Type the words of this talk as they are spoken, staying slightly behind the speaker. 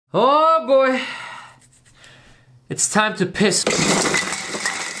Oh boy, it's time to piss.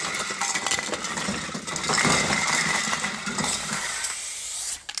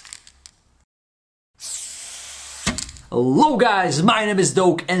 Hello guys, my name is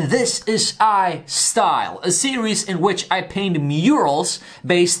Doke and this is iStyle, a series in which I paint murals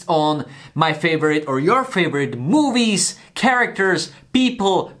based on my favorite or your favorite movies, characters,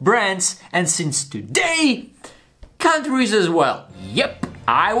 people, brands, and since today, countries as well. Yep,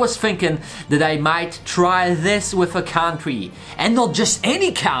 I was thinking that I might try this with a country, and not just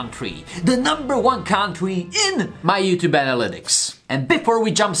any country, the #1 country in my YouTube analytics. And before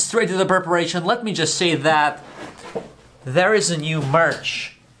we jump straight to the preparation, let me just say that there is a new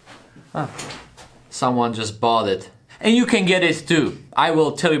merch. Someone just bought it. And you can get it too. I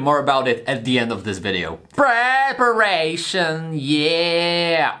will tell you more about it at the end of this video. Preparation,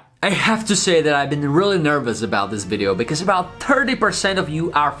 yeah! I have to say that I've been really nervous about this video because about 30% of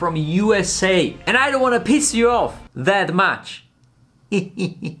you are from USA. And I don't want to piss you off that much.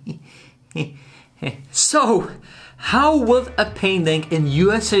 So, how would a painting in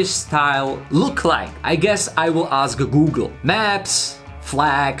USA style look like? I guess I will ask Google. Maps,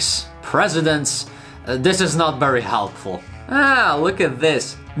 flags, presidents. This is not very helpful. Look at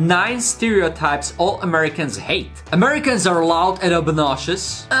this. 9 stereotypes all Americans hate. Americans are loud and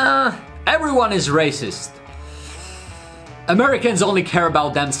obnoxious. Everyone is racist. Americans only care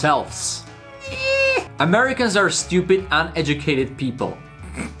about themselves. Americans are stupid, uneducated people.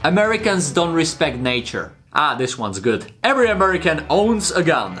 Americans don't respect nature. This one's good. Every American owns a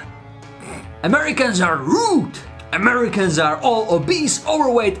gun. Americans are rude. Americans are all obese,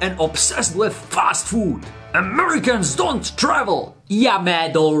 overweight, and obsessed with fast food. Americans don't travel. Yeah,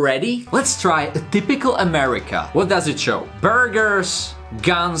 mad already? Let's try a typical America. What does it show? Burgers,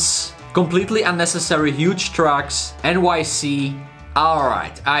 guns, completely unnecessary huge trucks, NYC.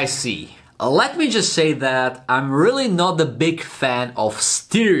 Alright, I see. Let me just say that I'm really not a big fan of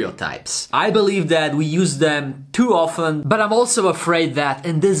stereotypes. I believe that we use them too often, but I'm also afraid that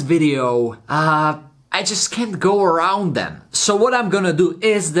in this video, I just can't go around them. So what I'm gonna do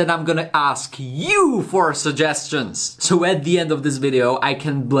is that I'm gonna ask you for suggestions. So at the end of this video, I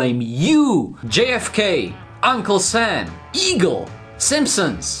can blame you. JFK, Uncle Sam, Eagle,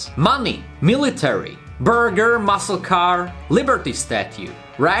 Simpsons, money, military, burger, muscle car, Liberty statue,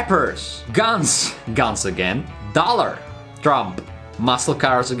 rappers, guns, guns again, dollar, Trump, muscle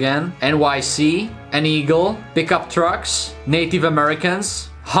cars again, NYC, an eagle, pickup trucks, Native Americans,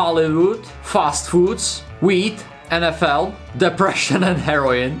 Hollywood, fast foods, weed, NFL, depression and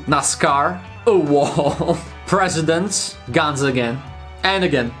heroin, NASCAR, a wall, presidents, guns again, and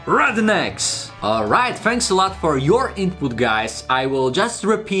again, rednecks. Alright, thanks a lot for your input guys. I will just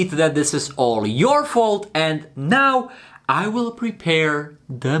repeat that this is all your fault and now I will prepare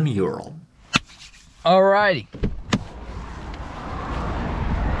the mural. Alrighty.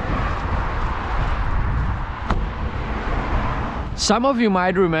 Some of you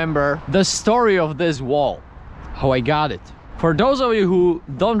might remember the story of this wall, how I got it. For those of you who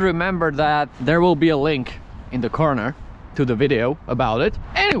don't remember that, there will be a link in the corner to the video about it.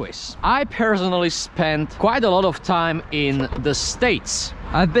 Anyways, I personally spent quite a lot of time in the States.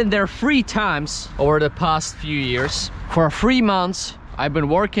 I've been there 3 times over the past few years. For 3 months, I've been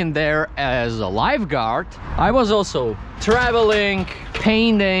working there as a lifeguard. I was also traveling,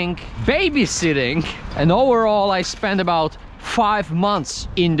 painting, babysitting, and overall I spent about 5 months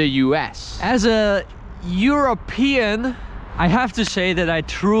in the US. As a European, I have to say that I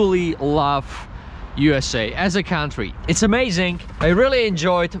truly love USA as a country. It's amazing. I really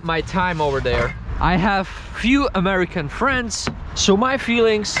enjoyed my time over there. I have few American friends, so my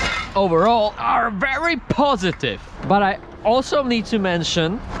feelings overall are very positive. But I also need to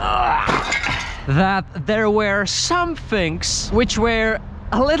mention that there were some things which were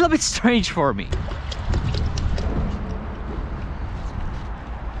a little bit strange for me.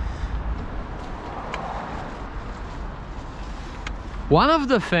 One of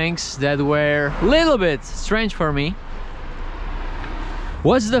the things that were a little bit strange for me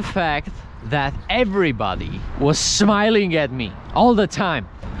was the fact that everybody was smiling at me all the time.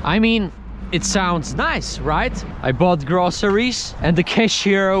 I mean, it sounds nice, right? I bought groceries and the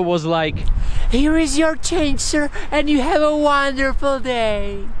cashier was like, "Here is your change, sir, and you have a wonderful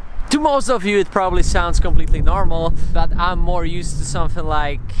day." To most of you it probably sounds completely normal, but I'm more used to something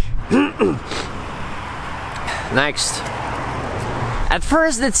like next. At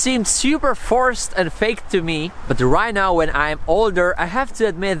first it seemed super forced and fake to me, but right now when I'm older I have to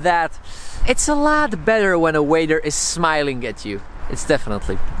admit that it's a lot better when a waiter is smiling at you. It's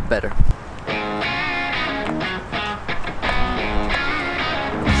definitely better.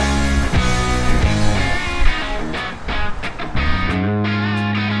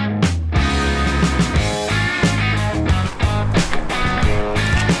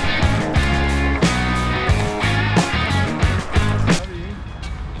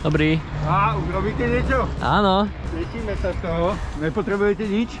 Dobrý. A urobíte niečo? Áno. Tešíme sa z toho. Nepotrebujete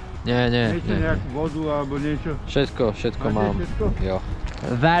nič? Nie. Niečo, nejakú vodu alebo niečo? Všetko mám. Všetko? Jo.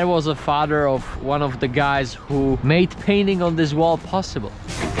 That was a father of one of the guys who made painting on this wall possible.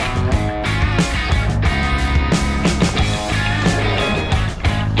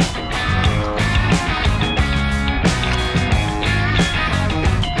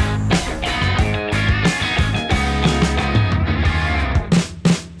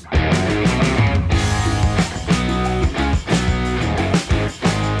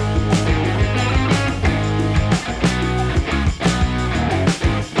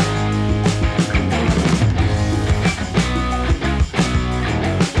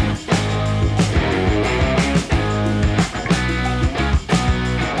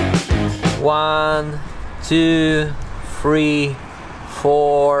 One, two, three,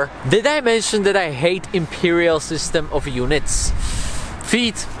 four. Did I mention that I hate imperial system of units?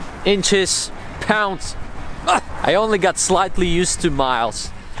 Feet, inches, pounds. I only got slightly used to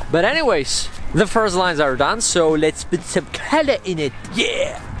miles. But anyways, the first lines are done, so let's put some color in it.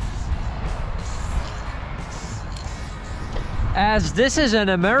 Yeah! As this is an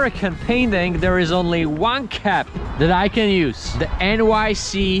American painting, there is only one cap that I can use. The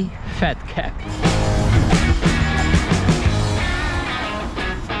NYC Fat Cap.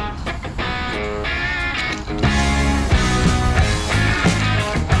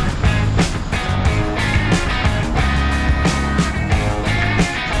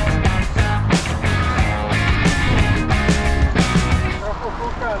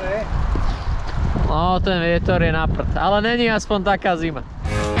 No, ten vietor je na prd, ale není aspoň taká zima.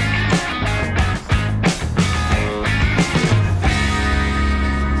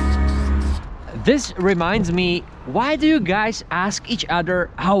 This reminds me, why do you guys ask each other,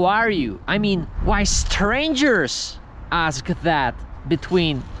 how are you? I mean, why strangers ask that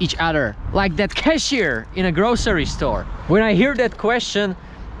between each other? Like that cashier in a grocery store. When I hear that question,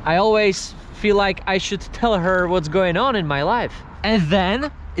 I always feel like I should tell her what's going on in my life. And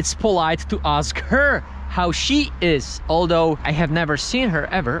then it's polite to ask her how she is, although I have never seen her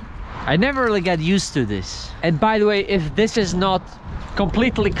ever. I never really got used to this. And by the way, if this is not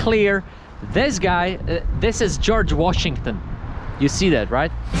completely clear, this guy, this is George Washington. You see that,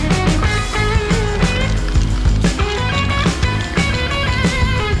 right?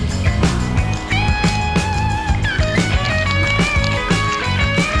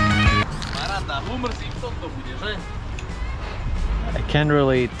 I can't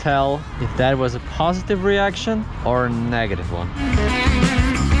really tell if that was a positive reaction or a negative one.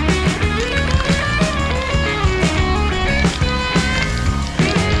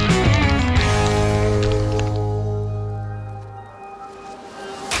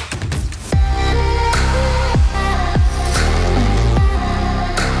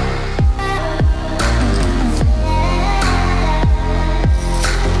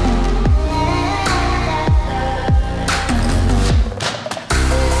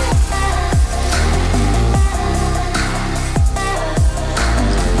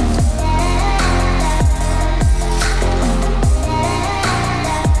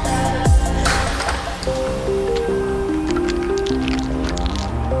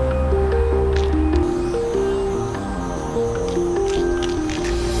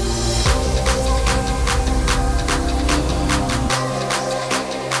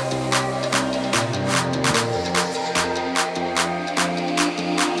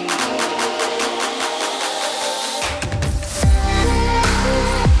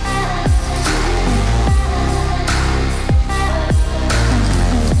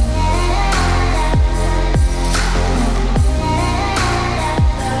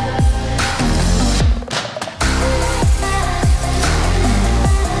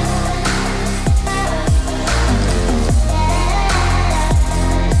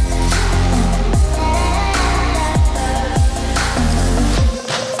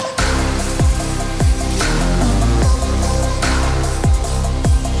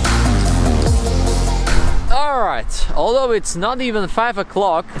 Although it's not even 5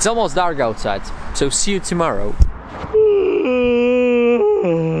 o'clock, it's almost dark outside. So see you tomorrow.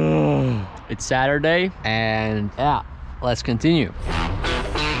 It's Saturday and yeah, let's continue.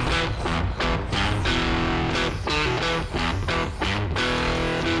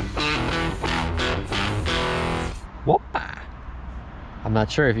 Whoppa! I'm not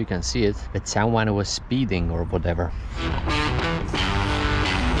sure if you can see it, but someone was speeding or whatever.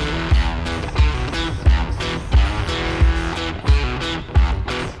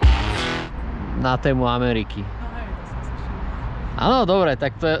 Na tému Ameriky. Áno, dobre,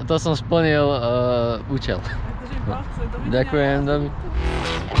 tak to som splnil účel. Ďakujem.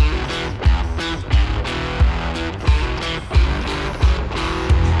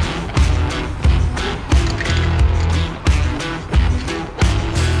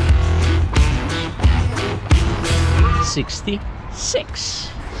 66.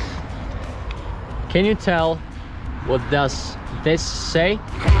 Can you tell what does this say?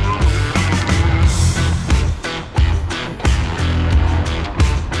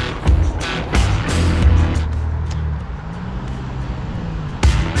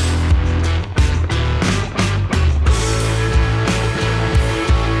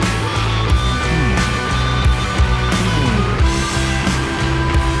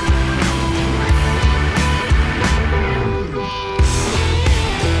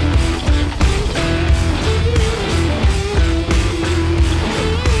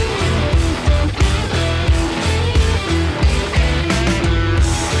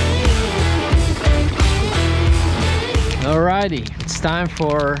 Alrighty, it's time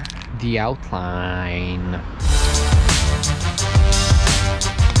for the outline.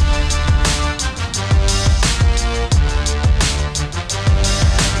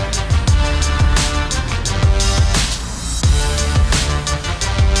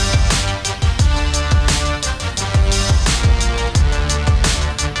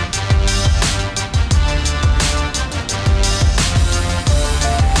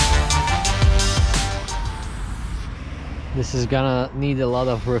 This is gonna need a lot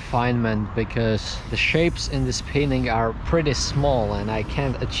of refinement because the shapes in this painting are pretty small and I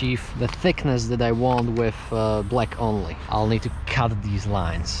can't achieve the thickness that I want with black only. I'll need to cut these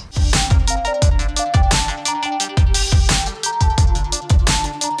lines.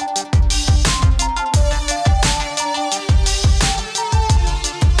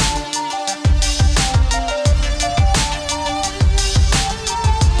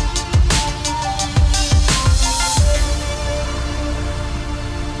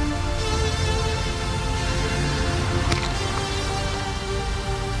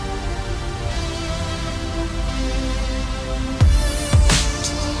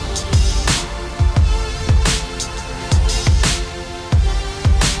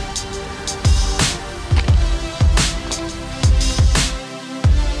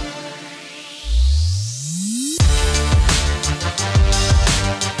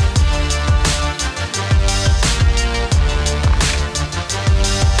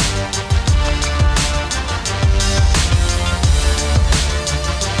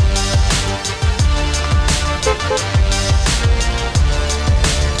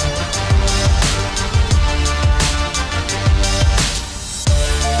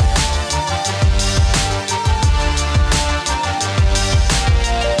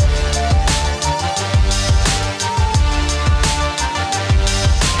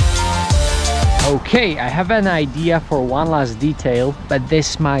 Okay, I have an idea for one last detail, but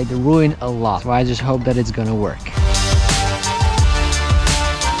this might ruin a lot, so I just hope that it's gonna work.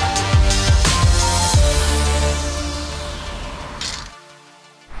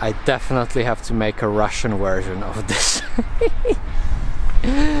 I definitely have to make a Russian version of this.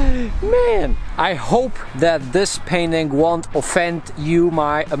 Man, I hope that this painting won't offend you,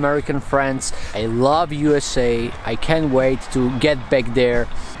 my American friends. I love USA. I can't wait to get back there.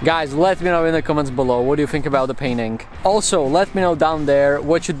 Guys, let me know in the comments below what do you think about the painting. Also, let me know down there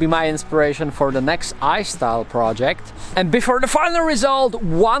what should be my inspiration for the next iStyle project. And before the final result,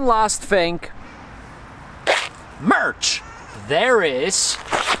 one last thing. Merch! There is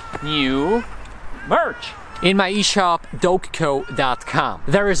new merch in my eShop, DokeTV.com.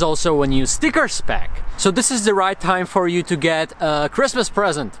 There is also a new stickers pack. So this is the right time for you to get a Christmas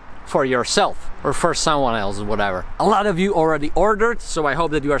present for yourself or for someone else, whatever. A lot of you already ordered, so I hope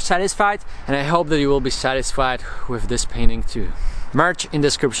that you are satisfied, and I hope that you will be satisfied with this painting too. Merch in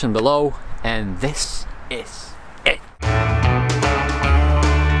description below, and this is it.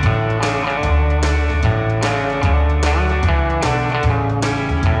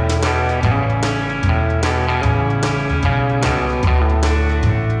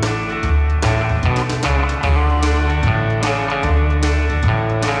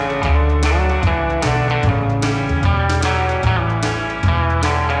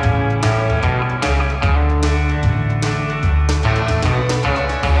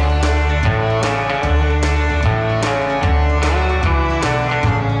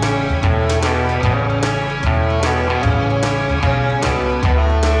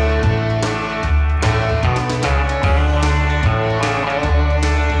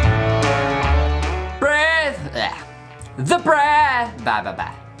 The bread!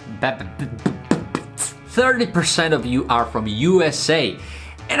 30% of you are from USA,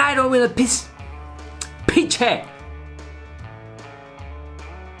 and I don't want to pitch